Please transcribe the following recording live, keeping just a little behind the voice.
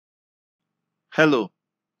Hello,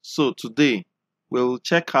 so today we'll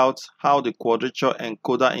check out how the Quadrature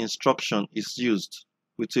Encoder instruction is used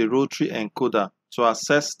with a Rotary Encoder to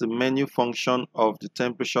access the menu function of the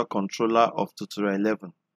temperature controller of Tutorial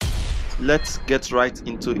 11. Let's get right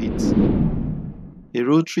into it. A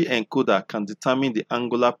Rotary Encoder can determine the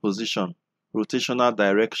angular position, rotational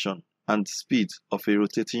direction, and speed of a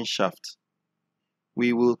rotating shaft.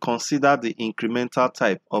 We will consider the incremental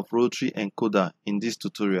type of Rotary Encoder in this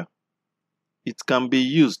tutorial. It can be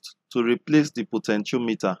used to replace the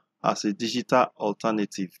potentiometer as a digital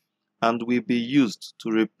alternative and will be used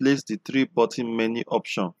to replace the 3-button menu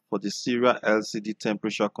option for the Serial LCD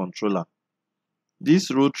temperature controller.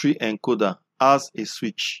 This Rotary Encoder has a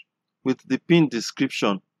switch with the pin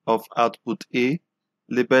description of output A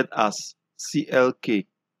labeled as CLK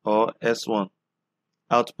or S1,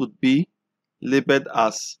 output B labeled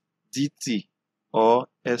as DT or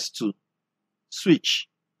S2, switch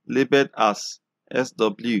labeled as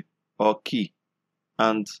SW or key,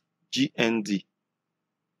 and GND.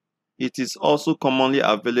 It is also commonly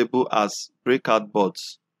available as breakout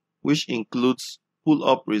boards, which includes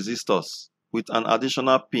pull-up resistors with an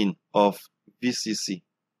additional pin of VCC.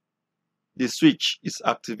 The switch is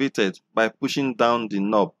activated by pushing down the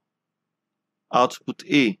knob. Output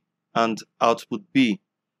A and output B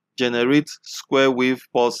generate square wave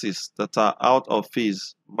pulses that are out of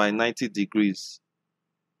phase by 90 degrees.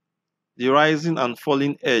 The rising and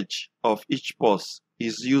falling edge of each pulse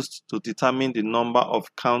is used to determine the number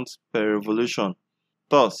of counts per revolution.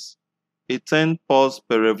 Thus, a 10 pulse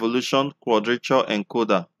per revolution Quadrature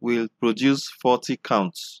Encoder will produce 40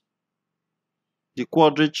 counts. The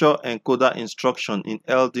Quadrature Encoder instruction in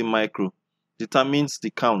LDmicro determines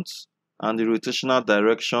the counts and the rotational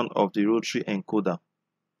direction of the Rotary Encoder.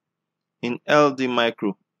 In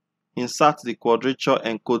LDmicro, insert the Quadrature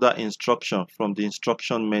Encoder instruction from the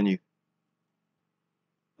instruction menu.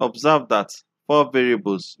 Observe that 4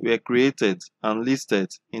 variables were created and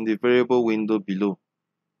listed in the variable window below.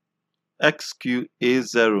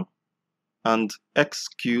 XQA0 and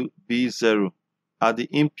XQB0 are the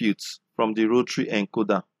inputs from the Rotary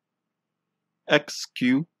Encoder.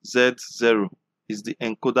 XQZ0 is the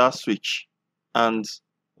encoder switch, and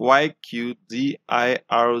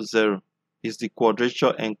YQDIR0 is the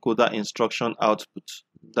Quadrature Encoder instruction output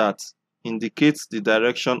that indicates the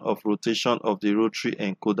direction of rotation of the Rotary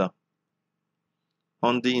Encoder.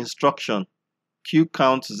 On the instruction,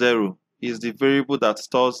 QCount0 is the variable that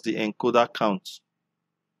stores the encoder count.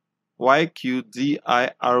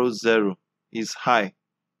 YQDIR0 is high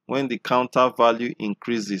when the counter value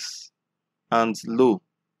increases and low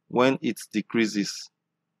when it decreases.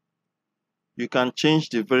 You can change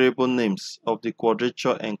the variable names of the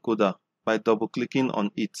Quadrature Encoder by double-clicking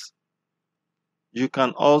on it. You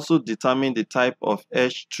can also determine the type of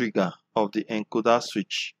edge trigger of the encoder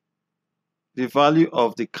switch. The value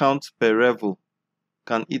of the count per revel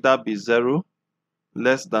can either be 0,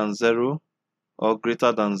 less than 0, or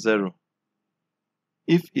greater than 0.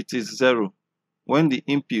 If it is 0, when the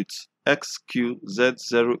input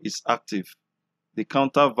XQZ0 is active, the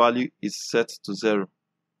counter value is set to 0.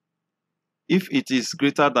 If it is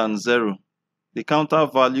greater than 0, the counter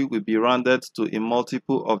value will be rounded to a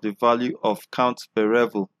multiple of the value of count per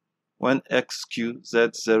revel when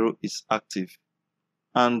XQZ0 is active.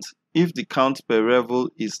 And if the count per revel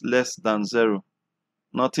is less than 0,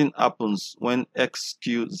 nothing happens when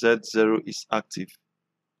XQZ0 is active.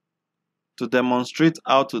 To demonstrate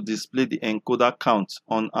how to display the encoder count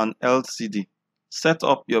on an LCD, set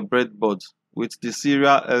up your breadboard with the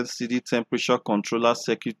Serial LCD temperature controller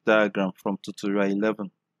circuit diagram from Tutorial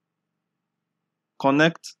 11.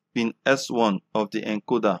 Connect pin S1 of the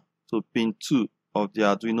encoder to pin 2 of the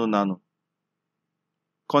Arduino Nano.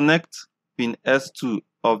 Connect pin S2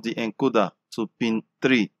 of the encoder to pin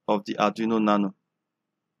 3 of the Arduino Nano.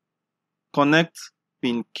 Connect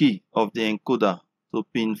pin key of the encoder to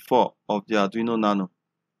pin 4 of the Arduino Nano.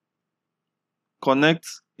 Connect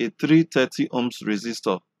a 330 ohms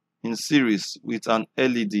resistor in series with an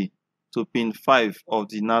LED to pin 5 of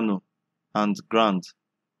the Nano and ground.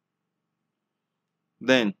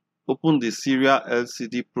 Then, open the Serial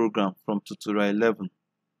LCD program from Tutorial 11.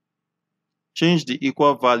 Change the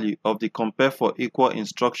equal value of the compare for equal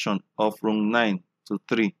instruction of rung 9 to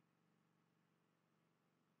 3.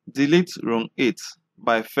 Delete rung 8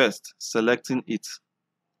 by first selecting it,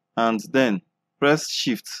 and then press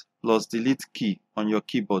Shift plus Delete key on your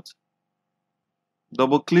keyboard.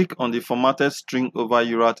 Double-click on the formatted string over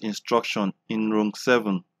UART instruction in rung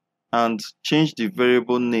 7 and change the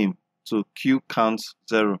variable name to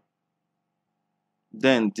QCount0.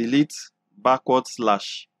 Then delete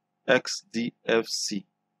 /xdfc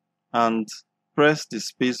and press the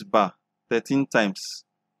space bar 13 times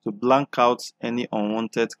to blank out any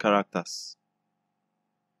unwanted characters.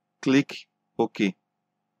 Click OK.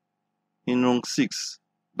 In rung 6,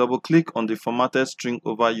 double-click on the formatted string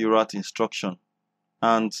over UART instruction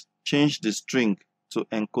and change the string to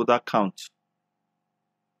encoder count.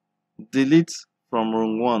 Delete from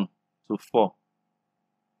rung 1 to 4.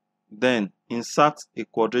 Then insert a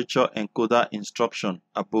Quadrature Encoder instruction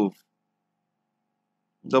above.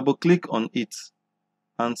 Double-click on it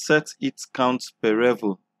and set its count per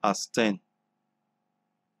level as 10.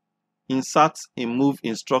 Insert a move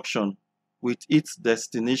instruction with its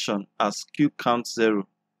destination as QCount0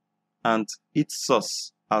 and its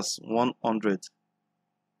source as 100.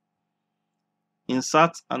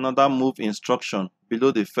 Insert another move instruction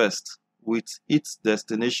below the first with its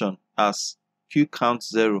destination as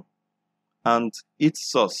QCount0 and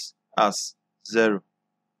its source as 0.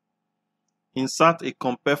 Insert a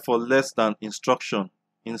compare for less than instruction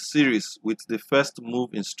in series with the first move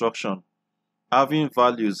instruction, having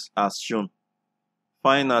values as shown.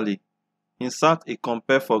 Finally, insert a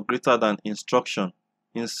compare for greater than instruction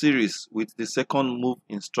in series with the second move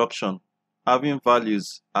instruction, having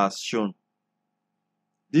values as shown.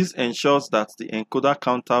 This ensures that the encoder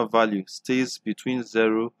counter value stays between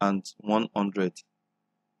 0 and 100.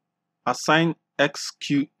 Assign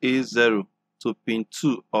XQA0 to pin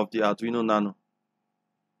 2 of the Arduino Nano,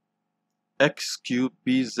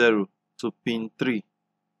 XQB0 to pin 3,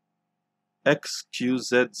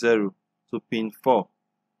 XQZ0 to pin 4,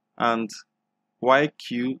 and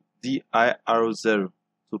YQDIR0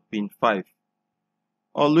 to pin 5.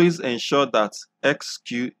 Always ensure that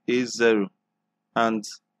XQA0 and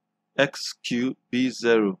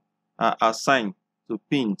XQB0 are assigned to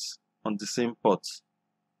pins on the same port,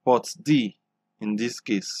 port D in this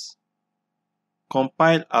case.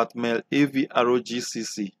 Compile Atmel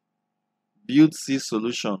AVROGCC, build C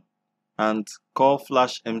solution, and call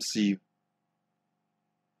Flash MCU.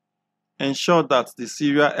 Ensure that the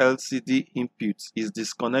serial LCD input is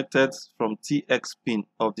disconnected from TX pin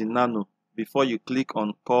of the Nano before you click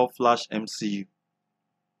on Call Flash MCU.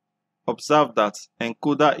 Observe that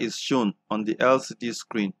encoder is shown on the LCD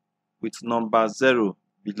screen with number 0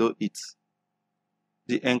 below it.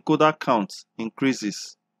 The encoder count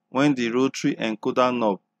increases when the rotary encoder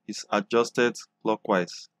knob is adjusted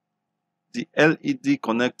clockwise. The LED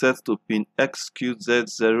connected to pin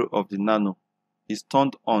XQZ0 of the Nano is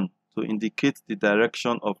turned on to indicate the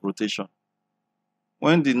direction of rotation.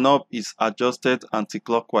 When the knob is adjusted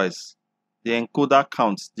anti-clockwise, the encoder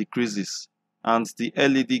count decreases and the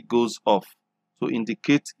LED goes off to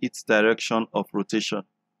indicate its direction of rotation.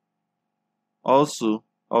 Also,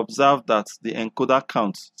 observe that the encoder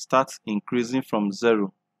count starts increasing from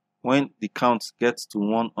 0 when the count gets to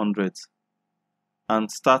 100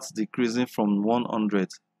 and starts decreasing from 100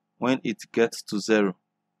 when it gets to 0.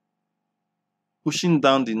 Pushing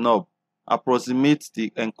down the knob approximates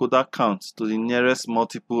the encoder count to the nearest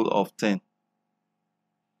multiple of 10.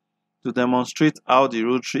 To demonstrate how the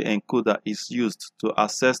rotary encoder is used to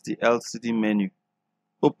access the LCD menu,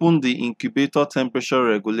 open the Incubator Temperature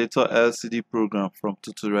Regulator LCD program from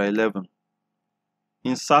Tutorial 11.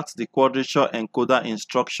 Insert the Quadrature Encoder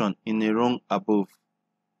instruction in a rung above.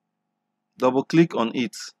 Double-click on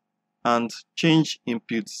it and change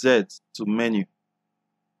Input Z to Menu.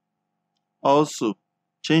 Also,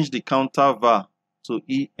 change the counter var to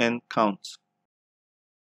EN count.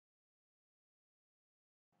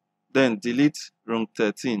 Then delete rung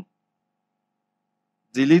 13.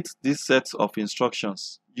 Delete this set of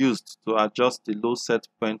instructions used to adjust the low set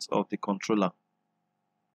point of the controller.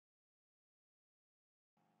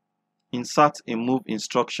 Insert a move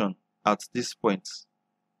instruction at this point.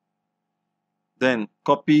 Then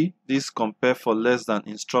copy this compare for less than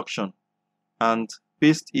instruction and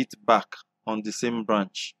paste it back on the same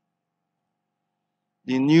branch.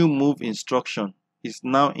 The new move instruction is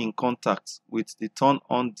now in contact with the turn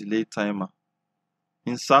on delay timer.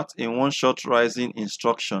 Insert a one-shot rising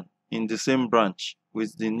instruction in the same branch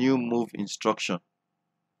with the new move instruction.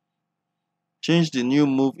 Change the new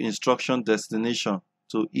move instruction destination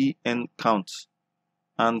to EN count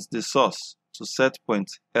and the source to set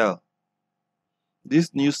point L.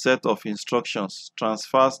 This new set of instructions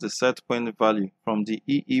transfers the set point value from the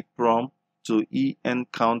EEPROM to EN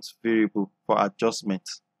count variable for adjustment.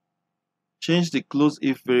 Change the close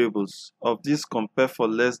if variables of this compare for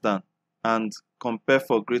less than and compare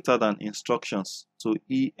for greater than instructions to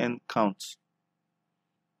EN count.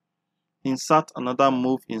 Insert another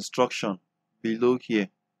move instruction below here.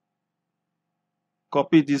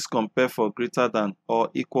 Copy this compare for greater than or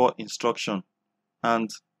equal instruction and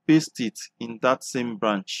paste it in that same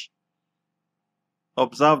branch.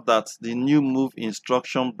 Observe that the new move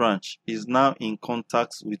instruction branch is now in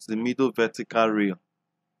contact with the middle vertical rail.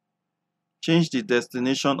 Change the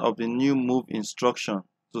destination of the new move instruction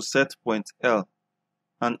to set point L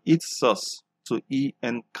and its source to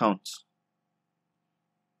EN count.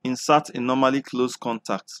 Insert a normally closed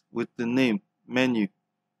contact with the name menu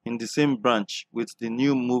in the same branch with the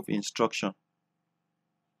new move instruction.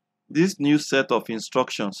 This new set of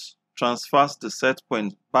instructions transfers the set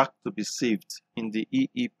point back to be saved in the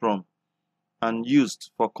EEPROM and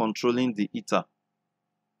used for controlling the heater.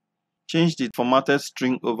 Change the formatted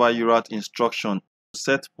string over UART instruction to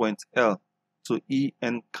set point L to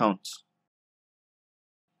EN count.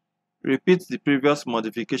 Repeat the previous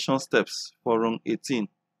modification steps for rung 18,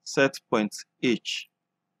 set point H.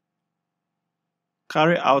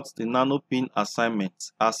 Carry out the nano pin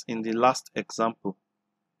assignment as in the last example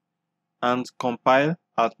and compile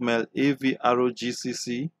atmel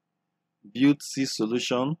AVROGCC, build C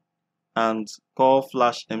solution, and call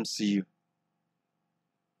flash MCU.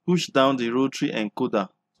 Push down the rotary encoder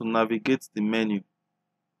to navigate the menu.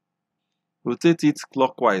 Rotate it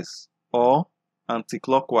clockwise or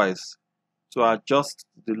anti-clockwise to adjust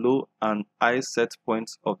the low and high set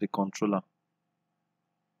points of the controller.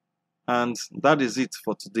 And that is it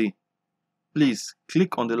for today. Please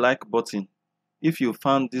click on the like button if you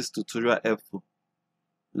found this tutorial helpful.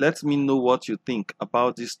 Let me know what you think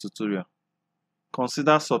about this tutorial.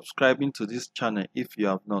 Consider subscribing to this channel if you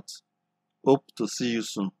have not. Hope to see you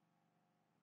soon.